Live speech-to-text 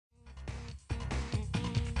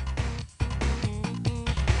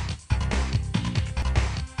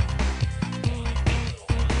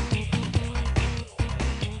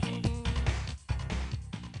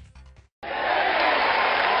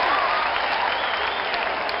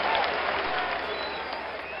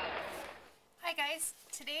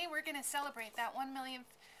to celebrate that 1 millionth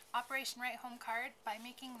Operation Right Home card by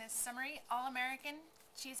making this summary All-American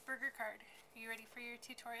Cheeseburger Card. Are you ready for your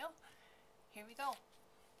tutorial? Here we go.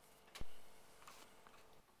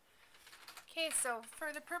 Okay, so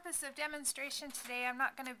for the purpose of demonstration today, I'm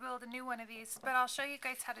not going to build a new one of these, but I'll show you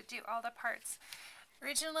guys how to do all the parts.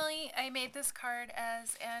 Originally, I made this card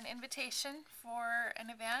as an invitation for an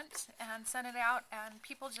event and sent it out, and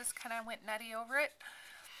people just kind of went nutty over it.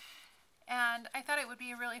 And I thought it would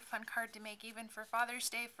be a really fun card to make, even for Father's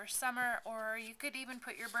Day, for summer, or you could even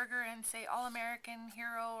put your burger and say All-American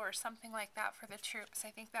Hero or something like that for the troops. I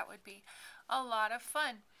think that would be a lot of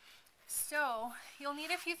fun. So you'll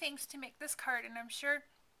need a few things to make this card, and I'm sure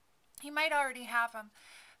you might already have them.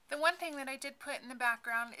 The one thing that I did put in the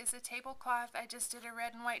background is a tablecloth. I just did a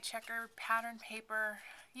red and white checker pattern paper.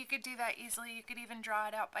 You could do that easily. You could even draw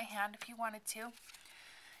it out by hand if you wanted to.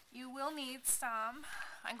 You will need some,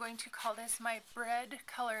 I'm going to call this my bread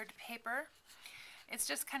colored paper. It's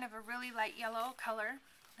just kind of a really light yellow color.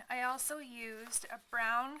 I also used a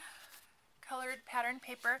brown colored pattern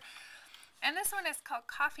paper, and this one is called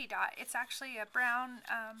Coffee Dot. It's actually a brown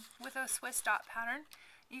with a Swiss dot pattern.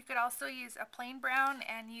 You could also use a plain brown,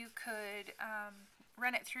 and you could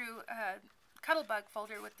run it through a Cuttlebug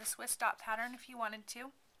folder with the Swiss dot pattern if you wanted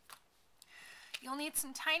to. You'll need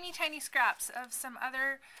some tiny, tiny scraps of some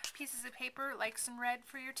other pieces of paper, like some red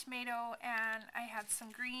for your tomato, and I had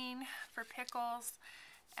some green for pickles,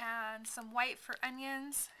 and some white for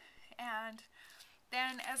onions. And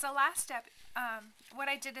then as a last step, what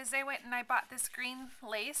I did is I went and I bought this green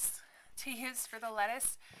lace to use for the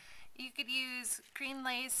lettuce. You could use green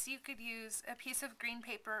lace, you could use a piece of green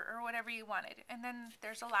paper, or whatever you wanted. And then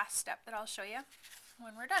there's a last step that I'll show you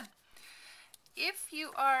when we're done. If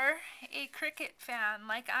you are a Cricut fan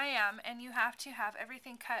like I am, and you have to have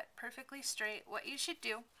everything cut perfectly straight, what you should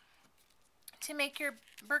do to make your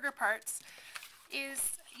burger parts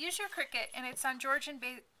is use your Cricut, and it's on Georgian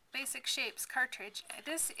Basic Shapes cartridge.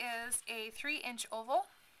 This is a 3-inch oval.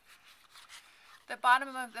 The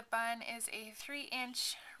bottom of the bun is a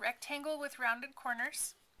 3-inch rectangle with rounded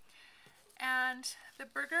corners. And the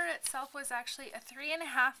burger itself was actually a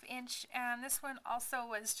 3.5-inch, and this one also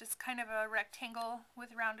was just kind of a rectangle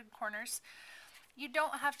with rounded corners. You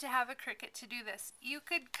don't have to have a Cricut to do this. You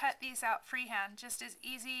could cut these out freehand, just as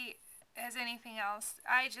easy as anything else.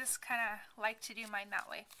 I just kind of like to do mine that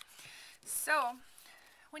way. So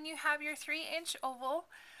when you have your 3-inch oval,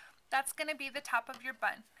 that's going to be the top of your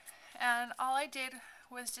bun. And all I did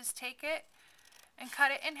was just take it and cut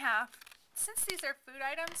it in half. Since these are food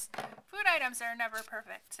items are never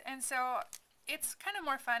perfect, and so it's kind of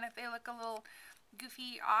more fun if they look a little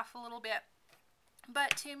goofy off a little bit.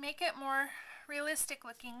 But to make it more realistic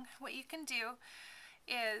looking, what you can do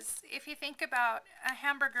is, if you think about a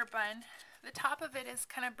hamburger bun, the top of it is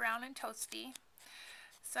kind of brown and toasty.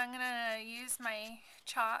 So I'm going to use my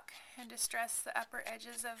chalk and distress the upper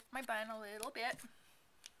edges of my bun a little bit.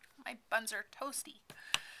 My buns are toasty.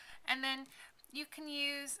 And then you can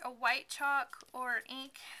use a white chalk or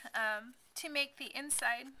ink to make the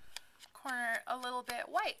inside corner a little bit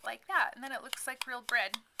white, like that, and then it looks like real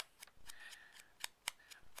bread.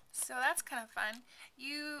 So that's kind of fun.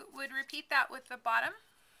 You would repeat that with the bottom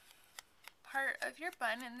part of your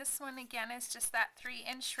bun, and this one again is just that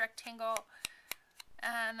 3-inch rectangle,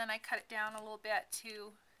 and then I cut it down a little bit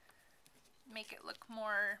to make it look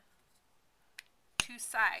more to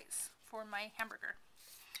size for my hamburger.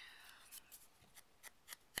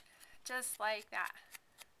 Just like that.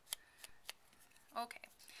 Okay,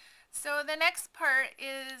 so the next part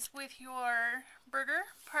is with your burger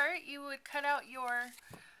part. You would cut out your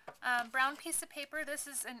brown piece of paper. This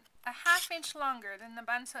is a 1/2 inch longer than the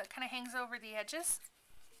bun, so it kind of hangs over the edges.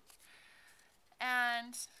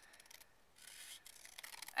 And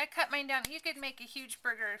I cut mine down. You could make a huge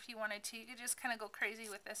burger if you wanted to. You could just kind of go crazy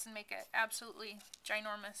with this and make it absolutely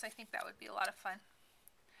ginormous. I think that would be a lot of fun.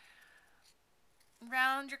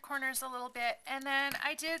 Round your corners a little bit, and then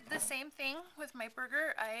I did the same thing with my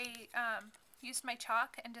burger. I used my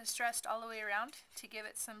chalk and distressed all the way around to give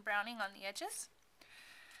it some browning on the edges.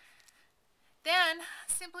 Then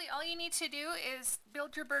simply all you need to do is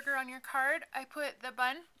build your burger on your card. I put the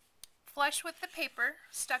bun flush with the paper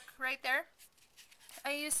stuck right there.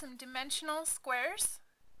 I used some dimensional squares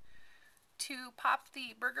to pop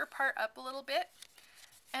the burger part up a little bit,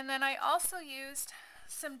 and then I also used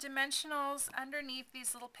some dimensionals underneath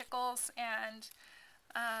these little pickles, and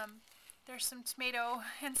there's some tomato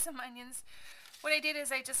and some onions. What I did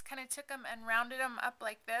is I just kind of took them and rounded them up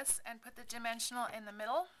like this and put the dimensional in the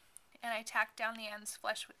middle, and I tacked down the ends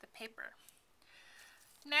flush with the paper.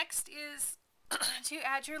 Next is to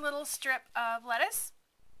add your little strip of lettuce.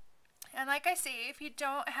 And like I say, if you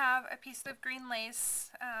don't have a piece of green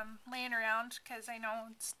lace laying around, because I know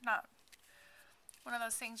it's not one of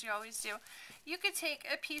those things you always do, you could take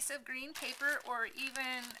a piece of green paper or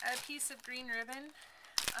even a piece of green ribbon,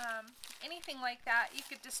 anything like that. You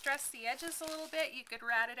could distress the edges a little bit, you could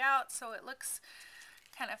rat it out so it looks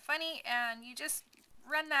kind of funny, and you just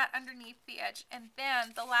run that underneath the edge. And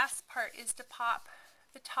then the last part is to pop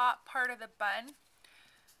the top part of the bun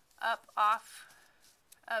up off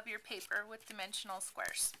of your paper with dimensional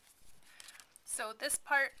squares. So this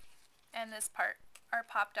part and this part are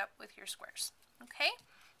popped up with your squares. Okay?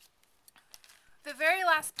 The very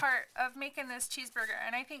last part of making this cheeseburger,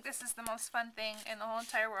 and I think this is the most fun thing in the whole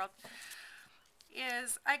entire world,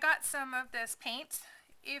 is I got some of this paint.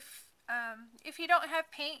 If you don't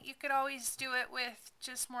have paint, you could always do it with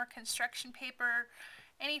just more construction paper,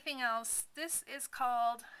 anything else. This is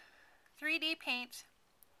called 3D paint.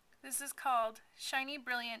 This is called Shiny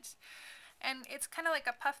Brilliant, and it's kind of like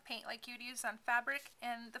a puff paint like you'd use on fabric.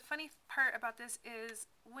 And the funny part about this is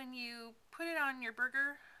when you put it on your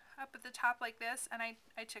burger up at the top like this, and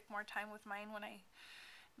I took more time with mine when I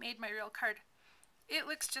made my real card, it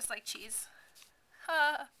looks just like cheese.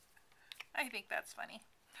 I think that's funny.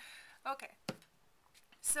 Okay,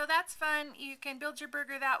 so that's fun. You can build your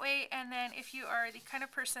burger that way, and then if you are the kind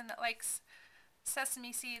of person that likes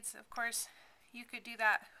sesame seeds, of course, you could do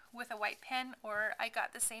that with a white pen, or I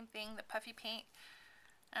got the same thing, the puffy paint,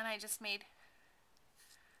 and I just made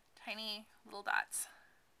tiny little dots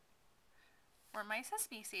for my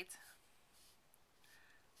sesame seeds,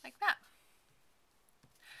 like that.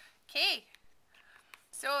 Okay.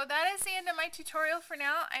 So that is the end of my tutorial for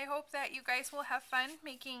now. I hope that you guys will have fun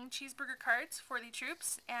making cheeseburger cards for the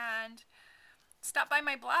troops, and stop by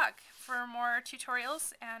my blog for more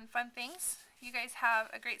tutorials and fun things. You guys have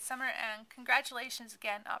a great summer, and congratulations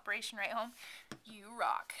again, Operation Right Home. You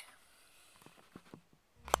rock.